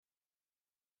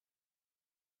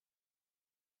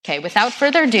Okay, without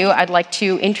further ado, I'd like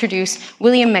to introduce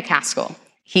William MacAskill.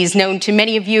 He's known to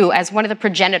many of you as one of the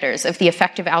progenitors of the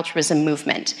effective altruism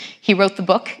movement. He wrote the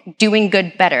book, Doing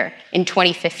Good Better, in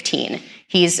 2015.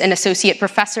 He's an associate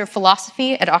professor of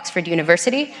philosophy at Oxford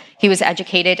University. He was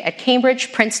educated at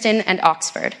Cambridge, Princeton, and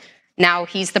Oxford. Now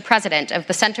he's the president of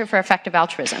the Center for Effective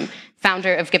Altruism,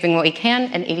 founder of Giving What We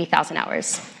Can and 80,000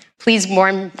 Hours. Please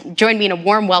join me in a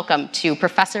warm welcome to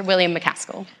Professor William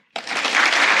MacAskill.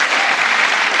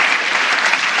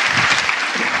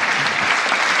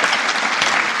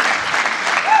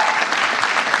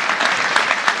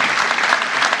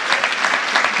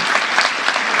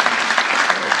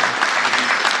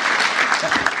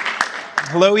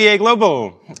 Hello, EA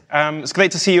Global. It's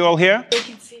great to see you all here.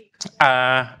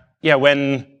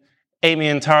 When Amy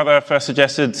and Tara first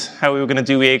suggested how we were going to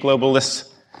do EA Global this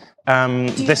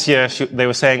year, they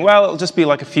were saying, well, it'll just be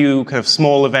like a few kind of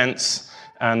small events,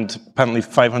 and apparently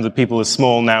 500 people is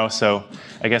small now, so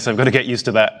I guess I've got to get used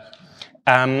to that.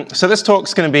 So this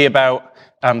talk's going to be about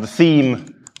the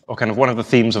theme, or kind of one of the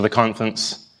themes of the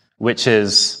conference, which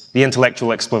is the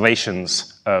intellectual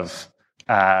explorations of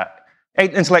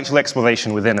intellectual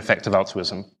exploration within effective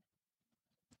altruism.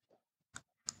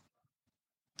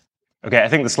 Okay, I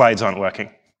think the slides aren't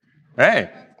working. Hey,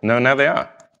 no, now they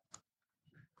are.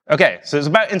 Okay, so it's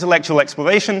about intellectual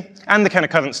exploration and the kind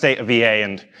of current state of EA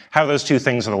and how those two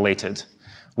things are related.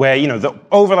 Where, the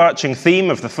overarching theme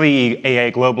of the three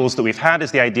EA Globals that we've had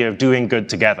is the idea of doing good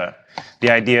together.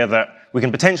 The idea that we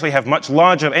can potentially have much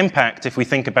larger impact if we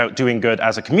think about doing good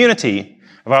as a community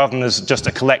rather than as just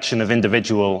a collection of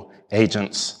individual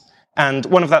agents. And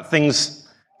one of the things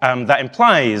that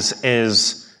implies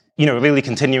is, really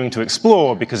continuing to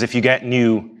explore, because if you get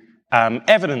new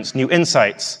evidence, new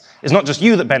insights, it's not just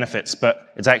you that benefits,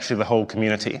 but it's actually the whole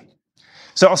community.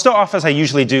 So I'll start off, as I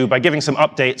usually do, by giving some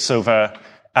updates over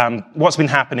what's been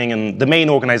happening in the main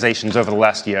organizations over the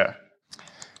last year.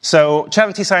 So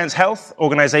Charity Science Health,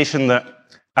 organization that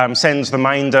sends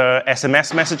reminder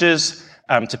SMS messages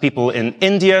to people in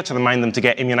India to remind them to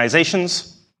get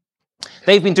immunizations.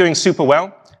 They've been doing super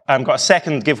well. Got a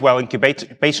second GiveWell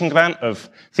incubation grant of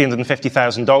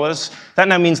 $350,000. That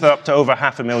now means they're up to over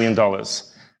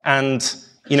 $500,000. And,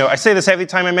 I say this every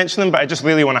time I mention them, but I just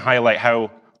really want to highlight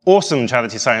how awesome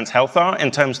Charity Science Health are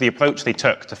in terms of the approach they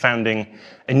took to founding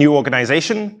a new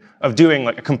organization, of doing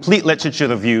like a complete literature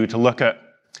review to look at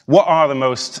what are the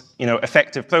most,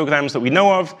 effective programs that we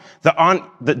know of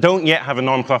that don't yet have a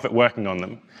nonprofit working on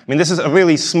them. I mean, this is a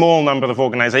really small number of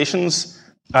organizations,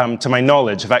 to my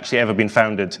knowledge, have actually ever been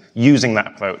founded using that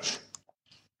approach.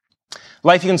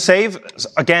 Life You Can Save,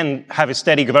 again, have a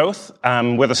steady growth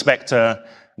with respect to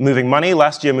moving money.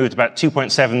 Last year moved about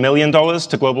 $2.7 million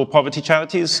to global poverty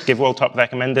charities, GiveWell top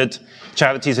recommended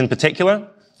charities in particular,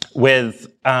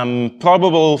 with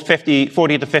probable 40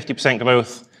 to 50%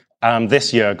 growth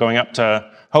this year, going up to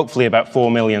hopefully about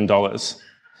 $4 million.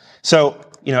 So,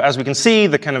 as we can see,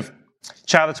 the kind of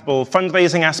charitable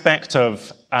fundraising aspect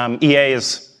of EA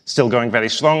is still going very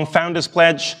strong. Founders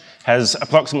Pledge has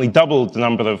approximately doubled the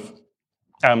number of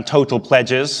total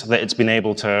pledges that it's been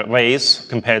able to raise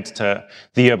compared to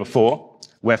the year before,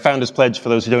 where Founders Pledge, for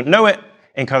those who don't know it,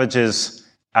 encourages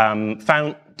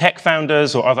tech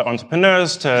founders or other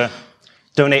entrepreneurs to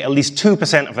donate at least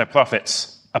 2% of their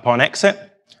profits upon exit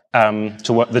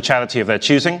to the charity of their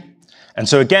choosing. And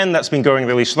so again, that's been going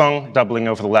really strong, doubling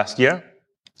over the last year.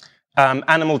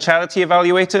 Animal Charity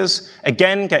Evaluators,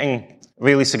 again, getting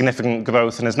really significant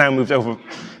growth and has now moved over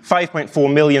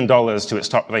 $5.4 million to its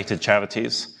top-rated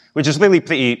charities, which is really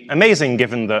pretty amazing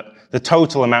given that the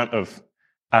total amount of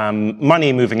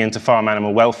money moving into farm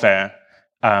animal welfare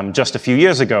just a few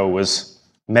years ago was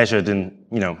measured in,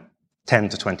 $10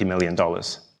 to $20 million.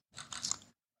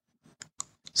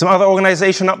 Some other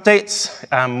organization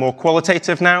updates, more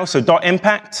qualitative now. So Dot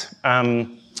Impact,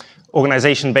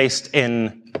 organization based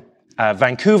in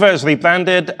Vancouver, is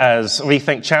rebranded as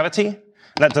Rethink Charity.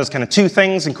 That does kind of two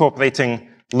things, incorporating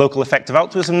local effective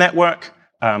altruism network,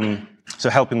 so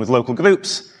helping with local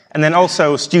groups, and then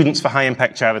also Students for High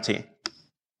Impact Charity,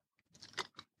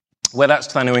 where that's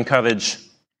trying to encourage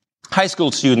high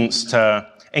school students to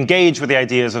engage with the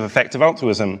ideas of effective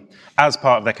altruism as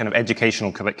part of their kind of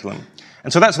educational curriculum.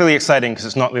 And so that's really exciting because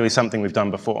it's not really something we've done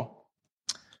before.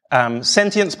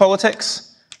 Sentience Politics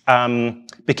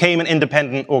became an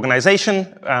independent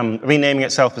organization, renaming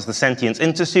itself as the Sentience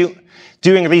Institute,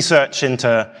 doing research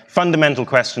into fundamental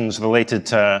questions related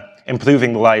to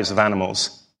improving the lives of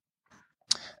animals,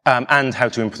 and how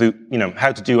to improve,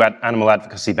 how to do animal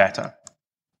advocacy better.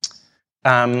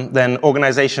 Then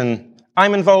organization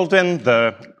I'm involved in,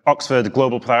 the Oxford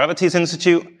Global Priorities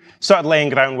Institute, started laying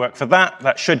groundwork for that.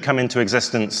 That should come into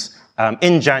existence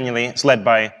in January. It's led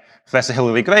by Professor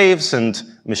Hilary Graves and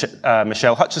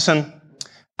Michelle Hutchison.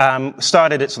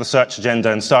 Started its research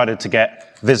agenda and started to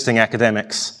get visiting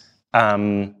academics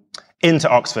into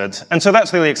Oxford. And so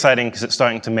that's really exciting because it's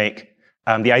starting to make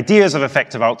the ideas of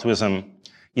effective altruism,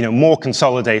 more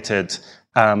consolidated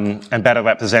and better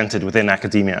represented within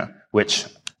academia, which,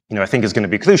 I think is going to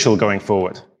be crucial going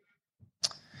forward.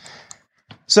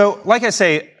 So, like I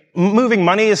say, moving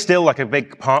money is still like a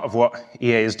big part of what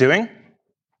EA is doing,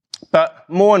 but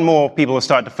more and more people are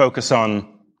starting to focus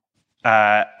on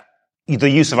the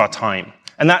use of our time.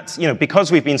 And that's,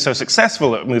 because we've been so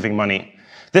successful at moving money,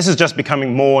 this is just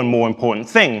becoming more and more important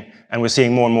thing, and we're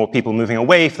seeing more and more people moving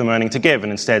away from earning to give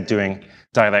and instead doing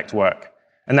direct work.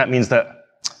 And that means that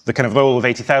the kind of role of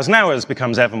 80,000 hours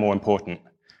becomes ever more important.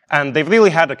 And they've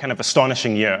really had a kind of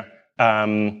astonishing year.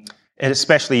 And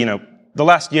especially, the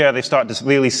last year they've started to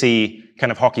really see kind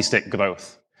of hockey stick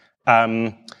growth.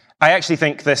 I actually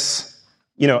think this,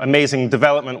 amazing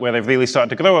development where they've really started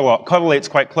to grow a lot correlates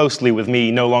quite closely with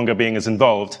me no longer being as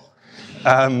involved,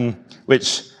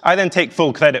 which I then take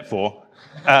full credit for.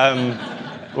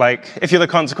 If you're the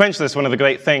consequentialist, one of the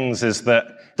great things is that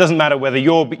it doesn't matter whether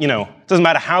it doesn't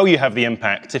matter how you have the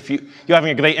impact. If you're having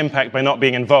a great impact by not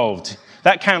being involved,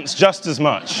 that counts just as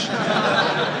much.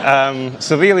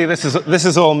 So really, this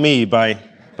is all me by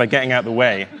getting out the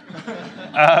way.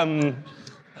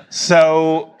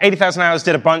 So 80,000 Hours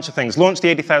did a bunch of things. Launched the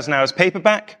 80,000 Hours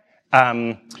paperback,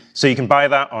 so you can buy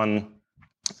that on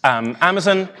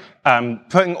Amazon.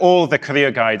 Putting all the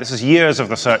career guide, this is years of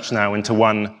research now, into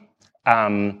one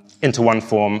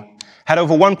form. Had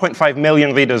over 1.5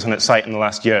 million readers on its site in the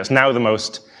last year. It's now the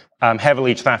most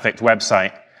heavily trafficked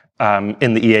website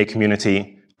in the EA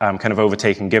community, kind of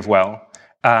overtaking GiveWell.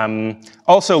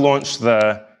 Also launched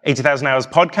the 80,000 Hours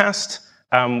podcast,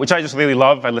 which I just really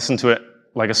love. I listen to it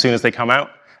as soon as they come out.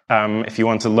 If you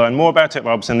want to learn more about it,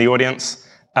 Rob's in the audience.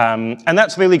 And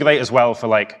that's really great as well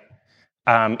for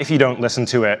if you don't listen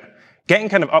to it, getting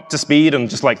kind of up to speed on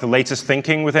just the latest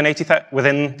thinking within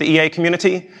the EA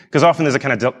community, because often there's a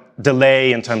kind of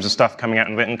delay in terms of stuff coming out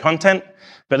in written content.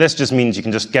 But this just means you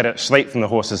can just get it straight from the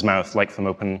horse's mouth, like from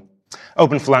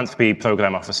open philanthropy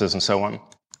program officers and so on.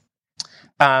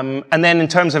 And then in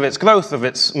terms of its growth, of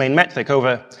its main metric,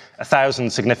 over 1,000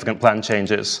 significant plan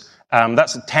changes.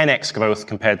 That's a 10x growth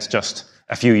compared to just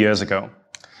a few years ago.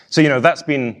 So, that's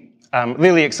been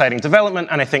really exciting development,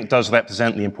 and I think does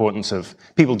represent the importance of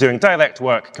people doing direct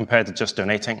work compared to just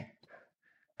donating.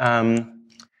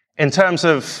 In terms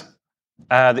of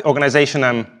the organization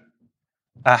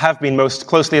I have been most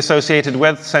closely associated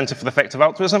with, Center for Effective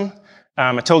Altruism,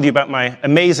 I told you about my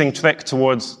amazing trick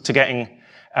to getting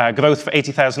growth for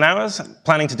 80,000 Hours.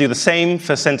 Planning to do the same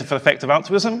for Center for Effective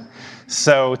Altruism.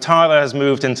 So Tara has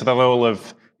moved into the role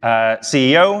of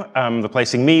CEO,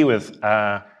 replacing me with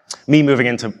me moving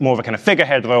into more of a kind of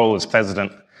figurehead role as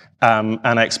president. And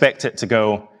I expect it to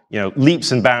go,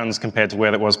 leaps and bounds compared to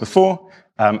where it was before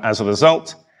as a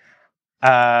result.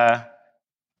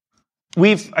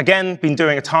 We've, again, been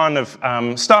doing a ton of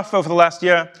stuff over the last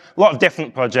year, a lot of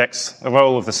different projects. The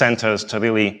role of the center is to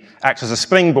really act as a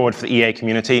springboard for the EA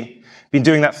community. Been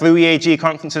doing that through EAG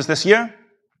conferences this year.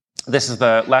 This is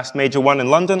the last major one in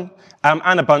London,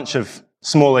 and a bunch of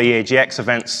smaller EAGX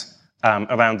events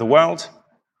around the world.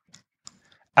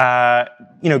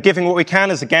 Giving what we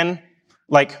can is, again,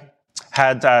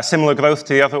 had similar growth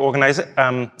to the other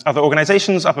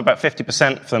organizations, up about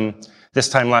 50% from this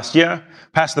time last year,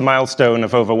 passed the milestone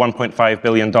of over $1.5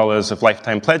 billion of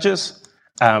lifetime pledges,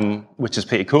 which is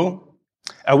pretty cool.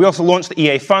 We also launched the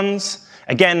EA Funds,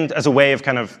 again, as a way of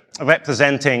kind of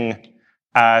representing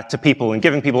to people and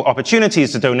giving people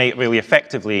opportunities to donate really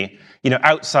effectively,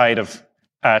 outside of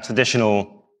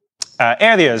traditional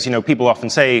areas. People often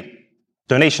say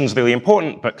donation's really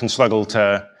important, but can struggle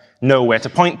to know where to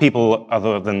point people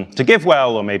other than to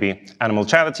GiveWell or maybe animal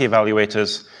charity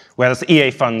evaluators, whereas the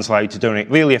EA funds allow you to donate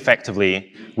really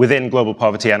effectively within global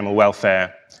poverty, animal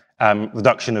welfare,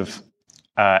 reduction of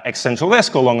existential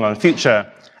risk or long-run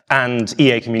future, and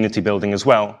EA community building as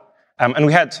well. And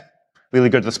we had really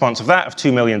good response of that, of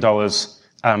 $2 million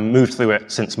moved through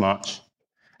it since March.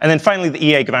 And then finally, the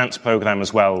EA Grants program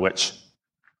as well, which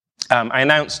I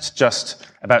announced just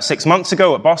about 6 months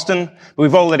ago at Boston, but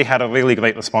we've already had a really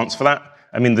great response for that.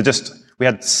 I mean, we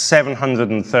had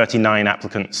 739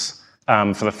 applicants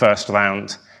for the first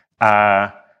round,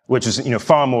 which is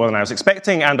far more than I was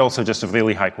expecting, and also just of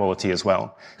really high quality as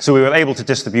well. So we were able to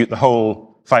distribute the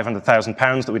whole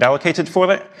 £500,000 that we'd allocated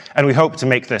for it, and we hope to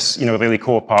make this a really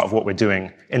core part of what we're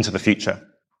doing into the future.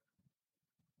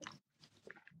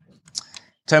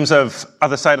 In terms of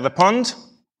other side of the pond,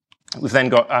 we've then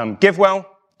got GiveWell.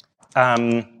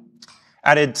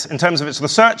 Added, in terms of its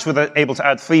research, we're able to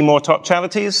add 3 more top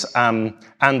charities and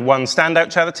 1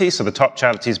 standout charity. So the top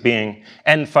charities being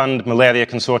EndFund, Malaria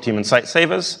Consortium, and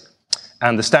Sightsavers,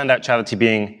 and the standout charity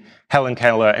being Helen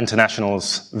Keller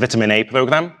International's Vitamin A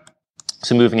program.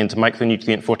 So moving into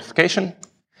micronutrient fortification.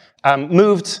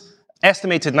 Moved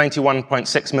estimated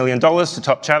 $91.6 million to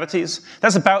top charities.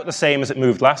 That's about the same as it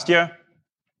moved last year.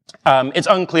 It's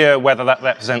unclear whether that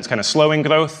represents kind of slowing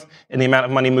growth in the amount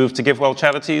of money moved to GiveWell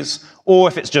charities, or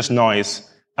if it's just noise.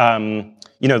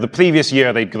 The previous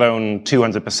year they'd grown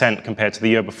 200% compared to the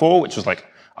year before, which was like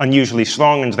unusually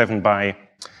strong and driven by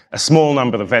a small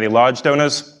number of very large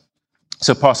donors.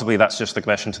 So possibly that's just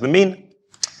regression to the mean.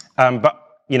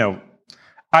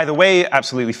 Either way,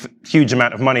 absolutely huge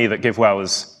amount of money that GiveWell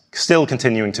is still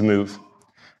continuing to move.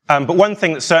 But one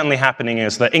thing that's certainly happening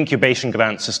is that incubation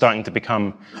grants are starting to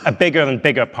become a bigger and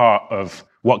bigger part of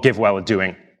what GiveWell are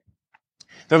doing.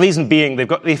 The reason being,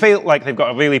 they feel like they've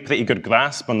got a really pretty good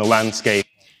grasp on the landscape.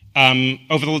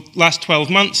 Over the last 12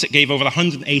 months, it gave over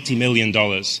 $180 million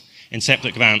in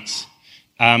separate grants.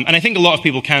 And I think a lot of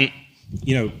people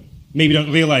maybe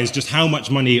don't realize just how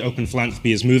much money open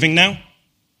philanthropy is moving now.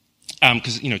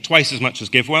 Because, twice as much as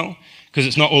GiveWell, because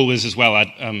it's not always as well,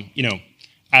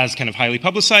 as kind of highly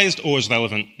publicized or as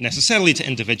relevant necessarily to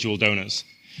individual donors.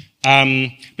 But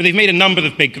they've made a number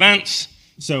of big grants.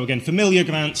 So again, familiar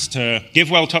grants to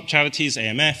GiveWell top charities,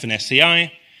 AMF and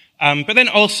SCI, but then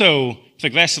also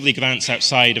progressively grants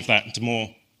outside of that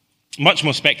into much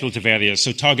more speculative areas.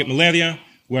 So Target Malaria,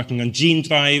 working on gene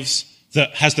drives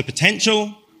that has the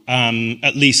potential,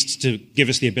 at least, to give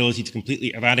us the ability to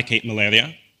completely eradicate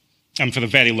malaria for a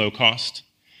very low cost.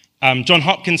 Johns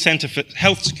Hopkins Center for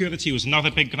Health Security was another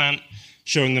big grant,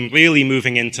 showing them really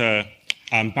moving into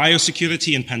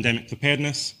biosecurity and pandemic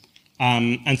preparedness,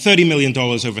 and $30 million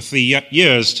over 3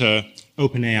 years to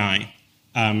OpenAI,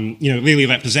 really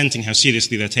representing how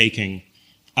seriously they're taking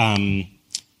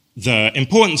the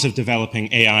importance of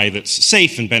developing AI that's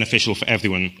safe and beneficial for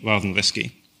everyone rather than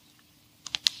risky.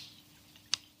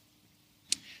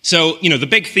 So, the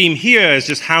big theme here is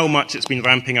just how much it's been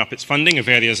ramping up its funding of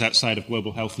areas outside of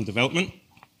global health and development.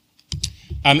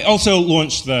 It also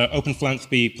launched the Open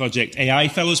Philanthropy Project AI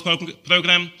Fellows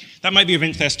Program. That might be of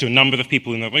interest to a number of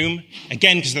people in the room,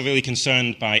 again, because they're really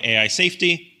concerned by AI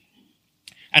safety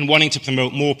and wanting to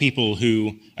promote more people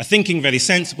who are thinking very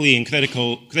sensibly and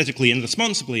critically and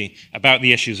responsibly about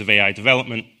the issues of AI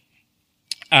development.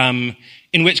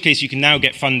 In which case, you can now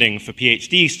get funding for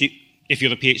PhD students if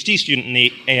you're a PhD student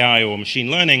in AI or machine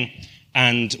learning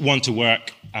and want to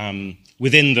work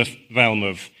within the realm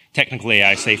of technical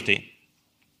AI safety.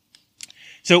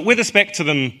 So with respect to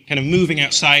them kind of moving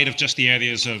outside of just the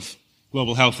areas of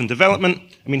global health and development,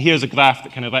 here's a graph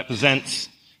that kind of represents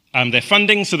their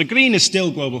funding. So the green is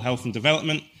still global health and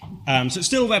development. So it's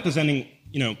still representing,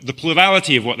 the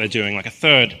plurality of what they're doing, like a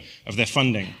third of their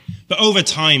funding. But over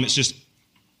time,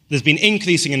 there's been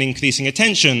increasing and increasing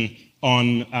attention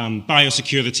on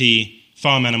biosecurity,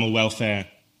 farm animal welfare,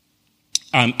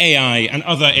 AI, and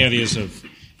other areas of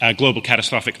global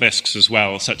catastrophic risks as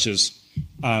well, such as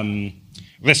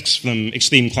risks from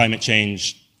extreme climate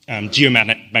change,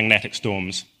 geomagnetic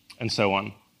storms, and so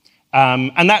on.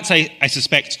 And that's, I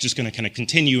suspect, just going to kind of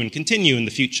continue and continue in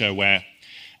the future, where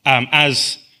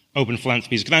as Open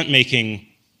Philanthropy's grant-making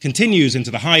continues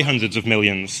into the high hundreds of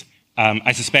millions,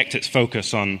 I suspect its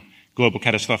focus on global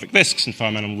catastrophic risks and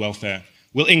farm animal welfare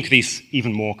will increase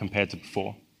even more compared to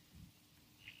before.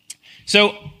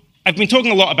 So I've been talking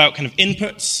a lot about kind of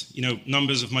inputs,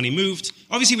 numbers of money moved.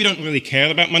 Obviously, we don't really care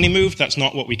about money moved. That's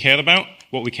not what we care about.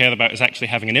 What we care about is actually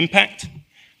having an impact.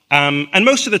 And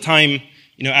most of the time,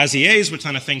 as EAs, we're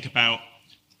trying to think about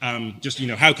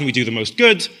how can we do the most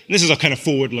good? And this is a kind of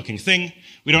forward-looking thing.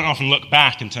 We don't often look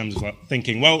back in terms of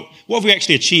thinking, well, what have we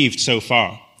actually achieved so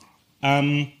far?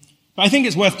 But I think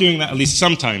it's worth doing that at least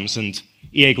sometimes, and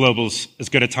EA Global's as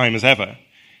good a time as ever.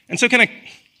 And so kind of,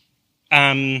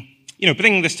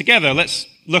 bringing this together, let's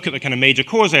look at the kind of major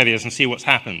cause areas and see what's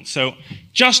happened. So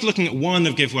just looking at one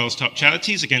of GiveWell's top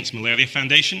charities, Against Malaria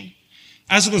Foundation,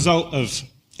 as a result of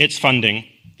its funding,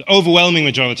 the overwhelming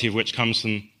majority of which comes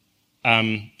from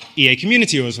EA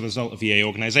community or as a result of EA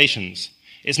organizations,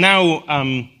 it's now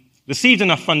received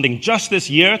enough funding just this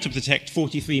year to protect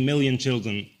 43 million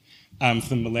children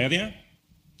from malaria.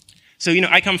 So,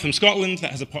 I come from Scotland that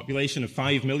has a population of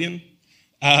 5 million.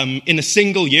 In a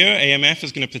single year, AMF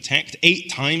is going to protect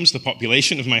 8 times the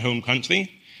population of my home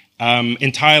country,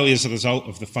 entirely as a result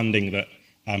of the funding that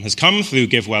has come through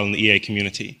GiveWell and the EA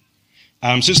community.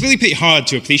 So it's really pretty hard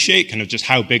to appreciate kind of just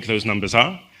how big those numbers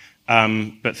are.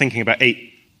 But thinking about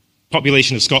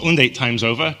population of Scotland 8 times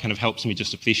over kind of helps me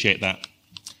just appreciate that.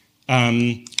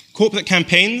 Corporate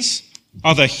campaigns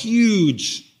are the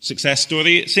huge success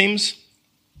story, it seems.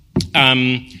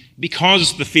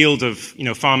 Because the field of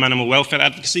farm animal welfare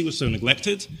advocacy was so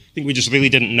neglected, I think we just really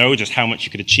didn't know just how much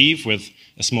you could achieve with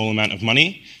a small amount of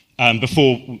money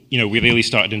before we really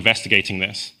started investigating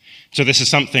this. So this is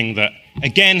something that,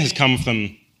 again, has come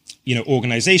from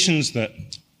organizations like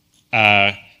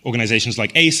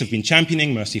ACE have been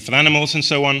championing, Mercy for Animals, and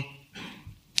so on.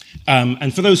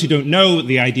 And for those who don't know,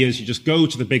 the idea is you just go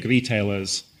to the big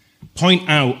retailers, point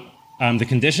out the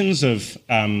conditions of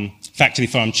factory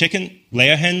farm chicken,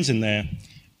 layer hens in their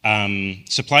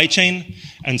supply chain,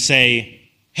 and say,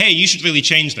 hey, you should really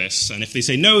change this. And if they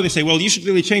say no, they say, well, you should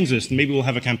really change this, and maybe we'll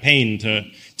have a campaign to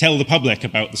tell the public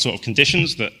about the sort of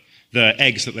conditions that the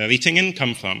eggs that they're eating in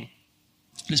come from. And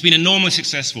it's been enormously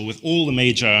successful with all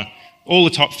the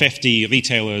top 50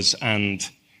 retailers and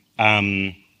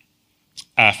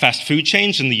fast food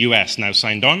chains in the US now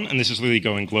signed on, and this is really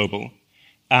going global.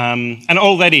 And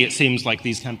already it seems like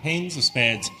these campaigns have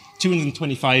spared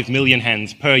 225 million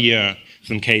hens per year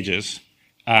from cages.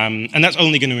 And that's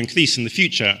only going to increase in the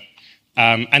future,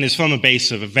 and is from a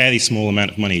base of a very small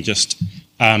amount of money, just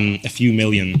a few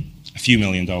million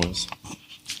dollars.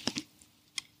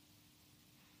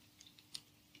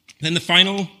 Then the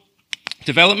final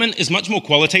development is much more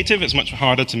qualitative. It's much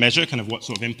harder to measure kind of what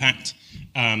sort of impact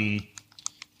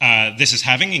this is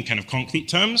having in kind of concrete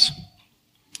terms.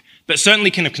 But certainly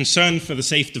kind of concern for the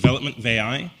safe development of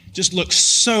AI just looks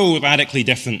so radically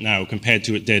different now compared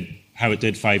to how it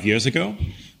did 5 years ago,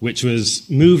 which was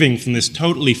moving from this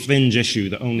totally fringe issue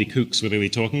that only kooks were really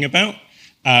talking about,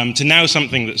 to now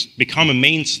something that's become a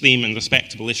mainstream and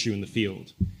respectable issue in the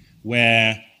field,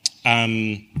 where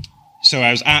so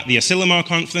I was at the Asilomar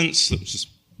conference, which is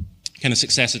kind of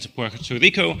successor to Puerto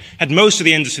Rico, had most of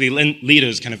the industry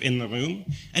leaders kind of in the room,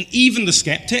 and even the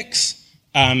skeptics,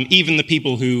 even the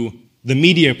people who the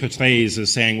media portrays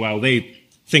as saying, well, they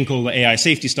think all the AI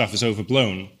safety stuff is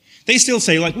overblown, they still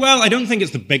say, like, well, I don't think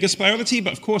it's the biggest priority,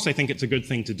 but of course I think it's a good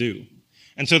thing to do.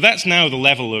 And so that's now the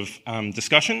level of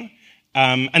discussion,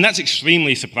 and that's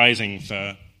extremely surprising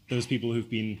for those people who've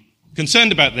been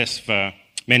concerned about this for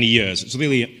many years. It's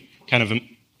really kind of a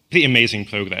pretty amazing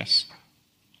progress.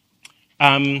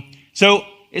 So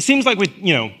it seems like we've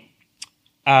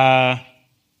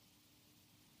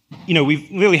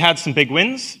really had some big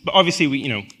wins, but obviously we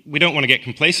don't want to get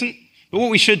complacent. But what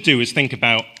we should do is think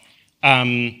about,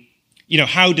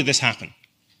 how did this happen?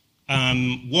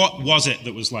 What was it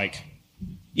that was like,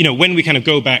 when we kind of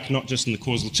go back, not just in the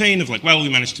causal chain of like, well, we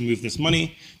managed to move this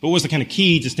money, but what was the kind of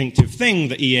key distinctive thing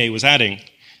that EA was adding?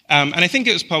 And I think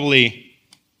it was probably,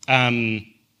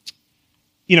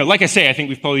 like I say, I think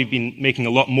we've probably been making a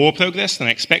lot more progress than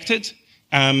I expected.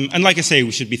 And like I say,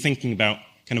 we should be thinking about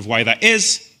kind of why that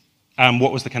is,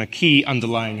 what was the kind of key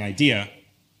underlying idea.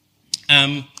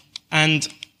 And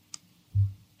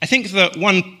I think that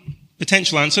one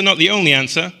potential answer, not the only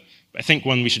answer, but I think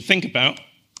one we should think about,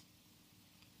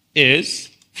 is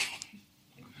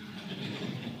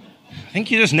I think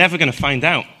you're just never going to find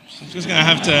out. So I'm just going to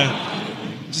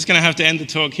have to end the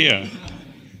talk here.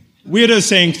 Weirdos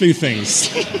saying two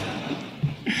things.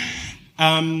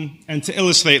 And to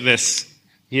illustrate this,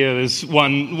 here is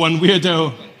one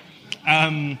weirdo.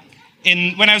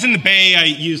 When I was in the Bay, I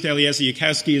used Eliezer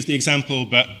Yudkowsky as the example,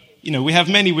 but we have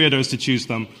many weirdos to choose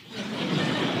from.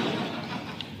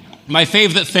 My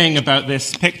favorite thing about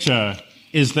this picture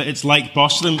is that it's like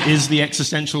Bostrom is the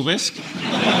existential risk.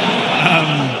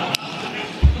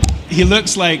 He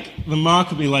looks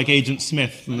remarkably like Agent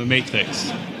Smith from The Matrix.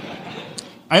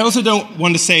 I also don't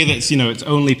want to say that it's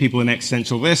only people in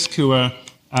existential risk who are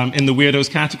in the weirdos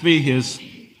category. Here's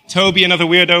Toby, another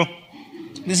weirdo.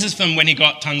 This is from when he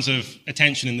got tons of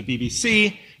attention in the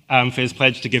BBC for his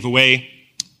pledge to give away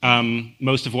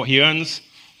most of what he earns.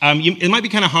 It might be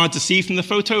kind of hard to see from the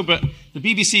photo, but the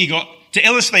BBC got, to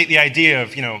illustrate the idea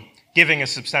of giving a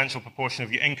substantial proportion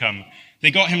of your income, they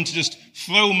got him to just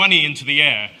throw money into the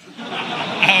air.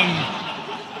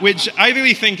 Which I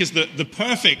really think is the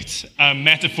perfect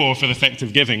metaphor for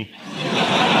effective giving.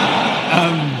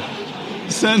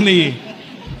 Certainly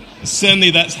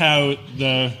that's how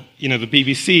the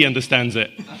BBC understands it.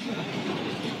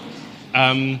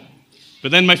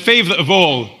 But then my favorite of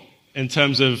all, in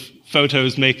terms of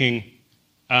photos making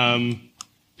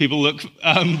people look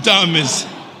dumb, is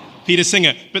Peter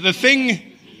Singer. But the thing,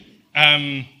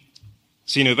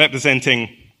 representing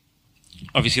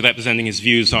his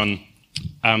views on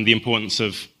the importance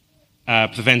of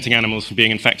preventing animals from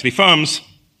being in factory farms,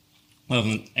 rather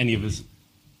than any of his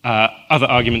other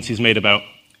arguments he's made about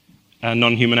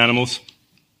non-human animals.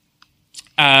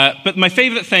 But my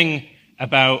favorite thing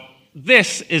about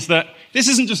this is that this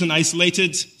isn't just an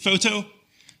isolated photo.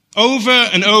 Over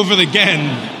and over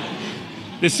again,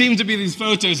 there seem to be these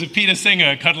photos of Peter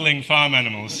Singer cuddling farm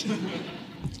animals.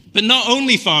 But not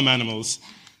only farm animals.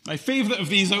 My favorite of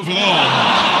these overall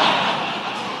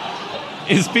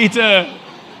is Peter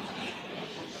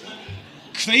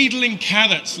cradling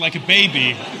carrots like a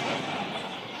baby.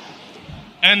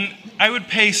 And I would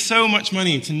pay so much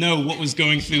money to know what was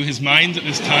going through his mind at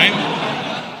this time,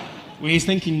 where he's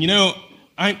thinking,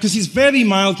 because he's very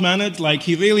mild-mannered, like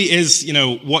he really is,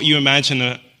 what you imagine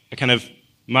a kind of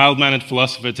mild-mannered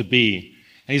philosopher to be.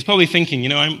 And he's probably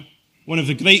thinking, I'm one of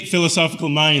the great philosophical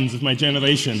minds of my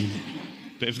generation.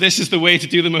 But if this is the way to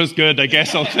do the most good, I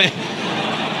guess I'll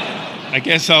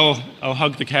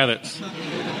hug the carrots.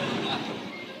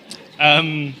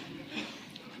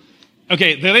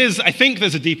 Okay, I think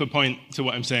there's a deeper point to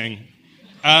what I'm saying.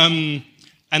 And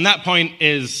that point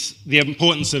is the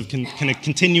importance of kind of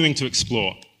continuing to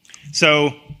explore.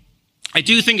 So I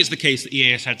do think it's the case that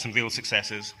EA has had some real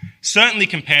successes, certainly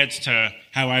compared to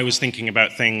how I was thinking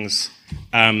about things,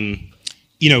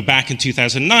 back in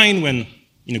 2009 when,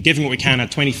 Giving What We Can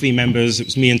had 23 members. It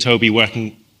was me and Toby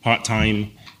working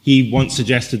part-time. He once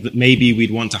suggested that maybe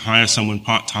we'd want to hire someone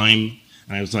part-time.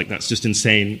 And I was like, that's just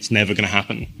insane. It's never going to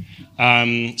happen.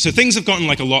 So things have gotten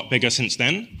a lot bigger since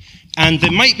then. And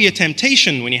there might be a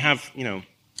temptation when you have,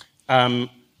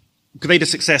 greater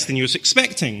success than you were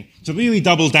expecting to really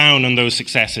double down on those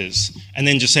successes and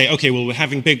then just say, okay, well, we're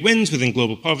having big wins within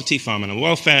global poverty, farm animal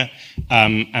welfare,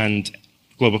 and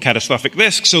global catastrophic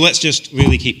risk, so let's just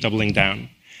really keep doubling down.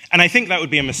 And I think that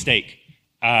would be a mistake.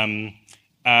 At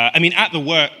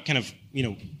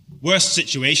the worst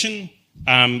situation,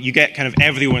 you get kind of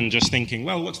everyone just thinking,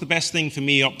 well, what's the best thing for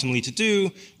me optimally to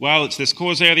do? Well, it's this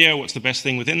cause area. What's the best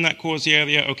thing within that cause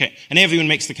area? Okay. And everyone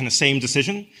makes the kind of same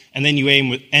decision. And then you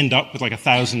end up with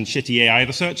 1,000 shitty AI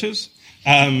researchers.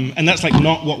 And that's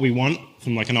not what we want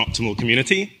from an optimal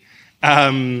community.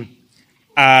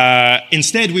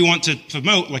 Instead, we want to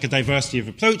promote a diversity of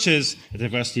approaches, a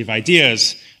diversity of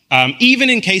ideas, even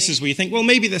in cases where you think, well,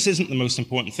 maybe this isn't the most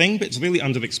important thing, but it's really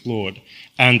underexplored.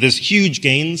 And there's huge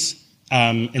gains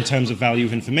in terms of value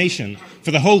of information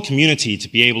for the whole community to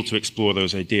be able to explore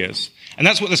those ideas. And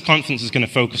that's what this conference is going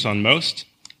to focus on most.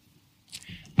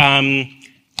 So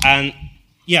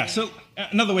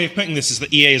another way of putting this is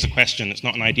that EA is a question. It's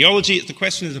not an ideology. The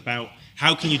question is about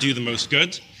how can you do the most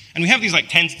good? And we have these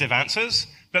tentative answers,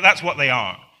 but that's what they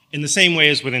are. In the same way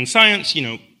as within science,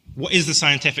 what is the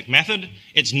scientific method?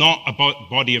 It's not a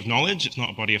body of knowledge. It's not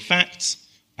a body of facts.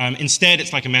 Instead,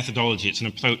 it's like a methodology. It's an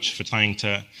approach for trying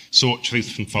to sort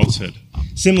truth from falsehood.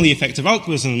 Similarly, effective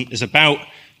altruism is about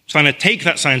trying to take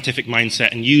that scientific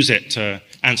mindset and use it to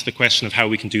answer the question of how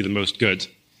we can do the most good.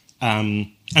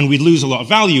 And we'd lose a lot of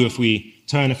value if we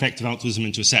turn effective altruism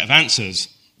into a set of answers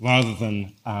rather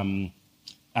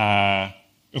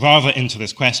into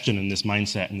this question and this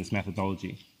mindset and this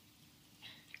methodology.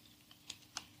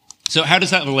 So how does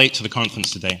that relate to the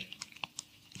conference today?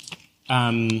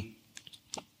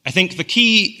 I think the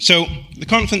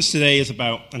conference today is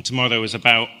about, and tomorrow is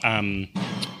about,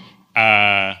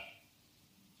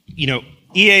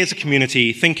 EA as a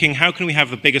community thinking how can we have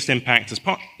the biggest impact as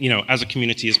a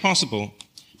community as possible,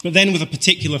 but then with a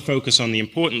particular focus on the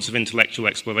importance of intellectual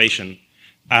exploration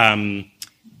in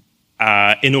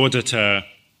order to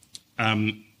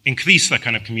increase that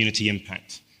kind of community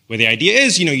impact. Where the idea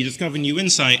is, you discover new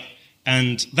insight,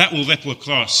 and that will ripple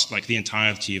across the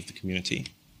entirety of the community.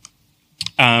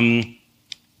 Okay,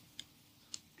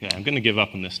 I'm going to give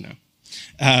up on this now.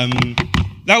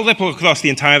 That will ripple across the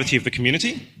entirety of the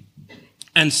community.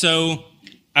 And so,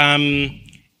 in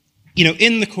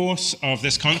the course of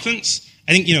this conference,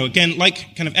 I think, again,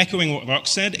 kind of echoing what Rox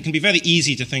said, it can be very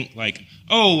easy to think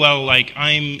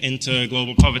I'm into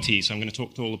global poverty, so I'm going to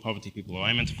talk to all the poverty people, or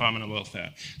I'm into farm animal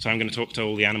welfare, so I'm going to talk to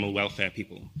all the animal welfare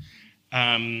people.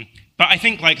 But I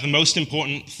think the most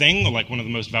important thing, or one of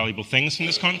the most valuable things from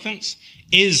this conference,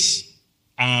 is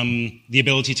the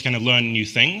ability to kind of learn new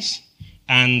things.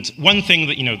 And one thing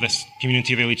that this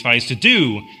community really tries to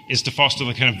do is to foster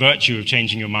the kind of virtue of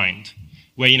changing your mind.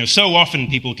 Where so often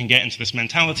people can get into this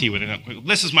mentality where they're like,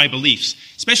 this is my beliefs,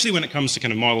 especially when it comes to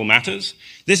kind of moral matters.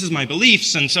 This is my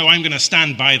beliefs, and so I'm going to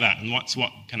stand by that. And what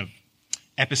kind of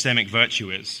epistemic virtue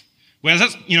is. Whereas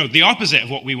that's, the opposite of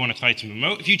what we want to try to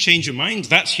promote. If you change your mind,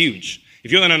 that's huge.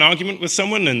 If you're in an argument with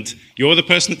someone and you're the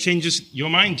person that changes your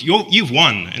mind, you've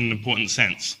won in an important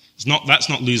sense. That's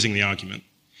not losing the argument.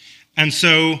 And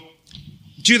so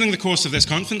during the course of this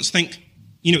conference,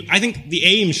 I think the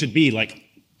aim should be like,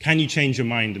 can you change your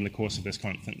mind in the course of this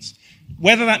conference?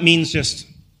 Whether that means just,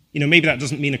 maybe that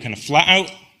doesn't mean a kind of flat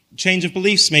out change of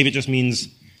beliefs. Maybe it just means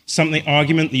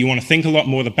argument that you want to think a lot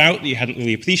more about that you hadn't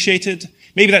really appreciated.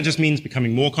 Maybe that just means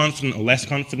becoming more confident or less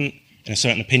confident in a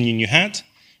certain opinion you had.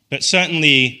 But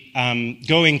certainly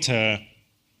going to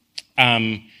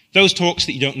those talks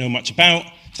that you don't know much about,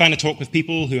 trying to talk with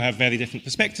people who have very different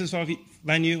perspectives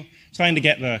than you, trying to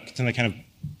get to the kind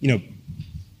of,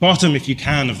 bottom, if you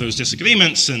can, of those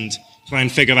disagreements and try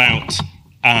and figure out,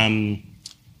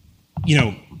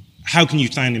 how can you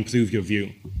try and improve your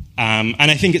view? And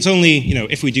I think it's only,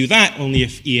 if we do that, only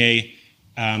if EA,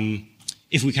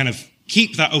 if we kind of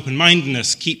keep that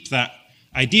open-mindedness, keep that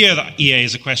idea that EA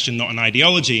is a question, not an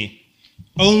ideology,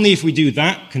 only if we do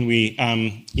that can we,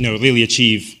 really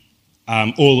achieve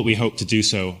all that we hope to do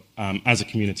so as a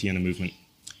community and a movement.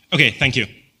 Okay, thank you.